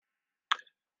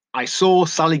I saw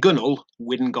Sally Gunnell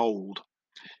win gold.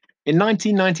 In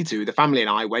 1992, the family and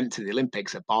I went to the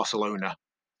Olympics at Barcelona.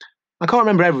 I can't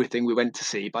remember everything we went to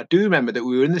see, but I do remember that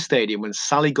we were in the stadium when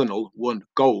Sally Gunnell won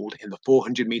gold in the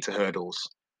 400-metre hurdles.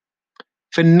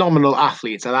 Phenomenal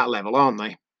athletes at that level, aren't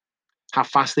they? How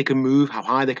fast they can move, how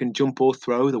high they can jump or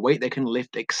throw, the weight they can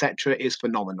lift, etc., is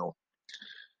phenomenal.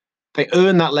 They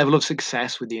earn that level of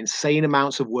success with the insane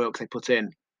amounts of work they put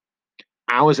in.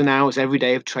 Hours and hours every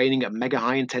day of training at mega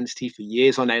high intensity for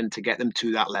years on end to get them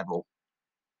to that level.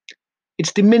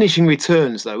 It's diminishing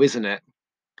returns, though, isn't it?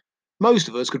 Most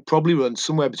of us could probably run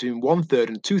somewhere between one third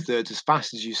and two thirds as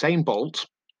fast as Usain Bolt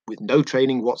with no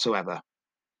training whatsoever,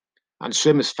 and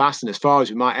swim as fast and as far as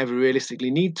we might ever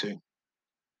realistically need to.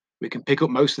 We can pick up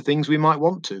most of the things we might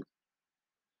want to.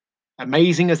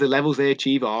 Amazing as the levels they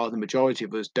achieve are, the majority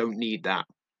of us don't need that.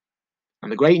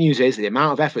 And the great news is the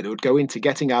amount of effort that would go into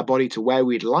getting our body to where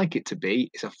we'd like it to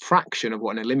be is a fraction of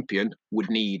what an Olympian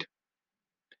would need.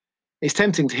 It's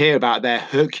tempting to hear about their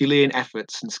Herculean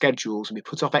efforts and schedules and we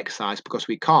put off exercise because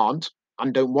we can't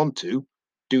and don't want to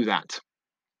do that.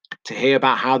 To hear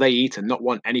about how they eat and not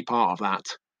want any part of that.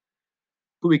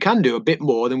 But we can do a bit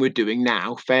more than we're doing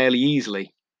now fairly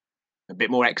easily. A bit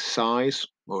more exercise,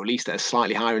 or at least at a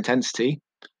slightly higher intensity.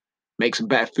 Make some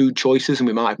better food choices than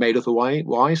we might have made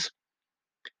otherwise.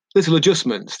 Little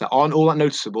adjustments that aren't all that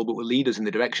noticeable but will lead us in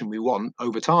the direction we want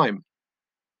over time.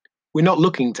 We're not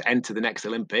looking to enter the next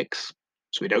Olympics,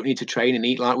 so we don't need to train and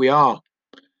eat like we are.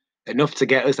 Enough to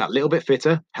get us that little bit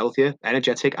fitter, healthier,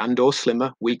 energetic and/or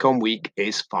slimmer week on week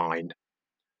is fine.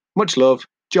 Much love,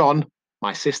 John.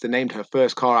 My sister named her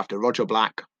first car after Roger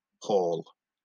Black, Hall.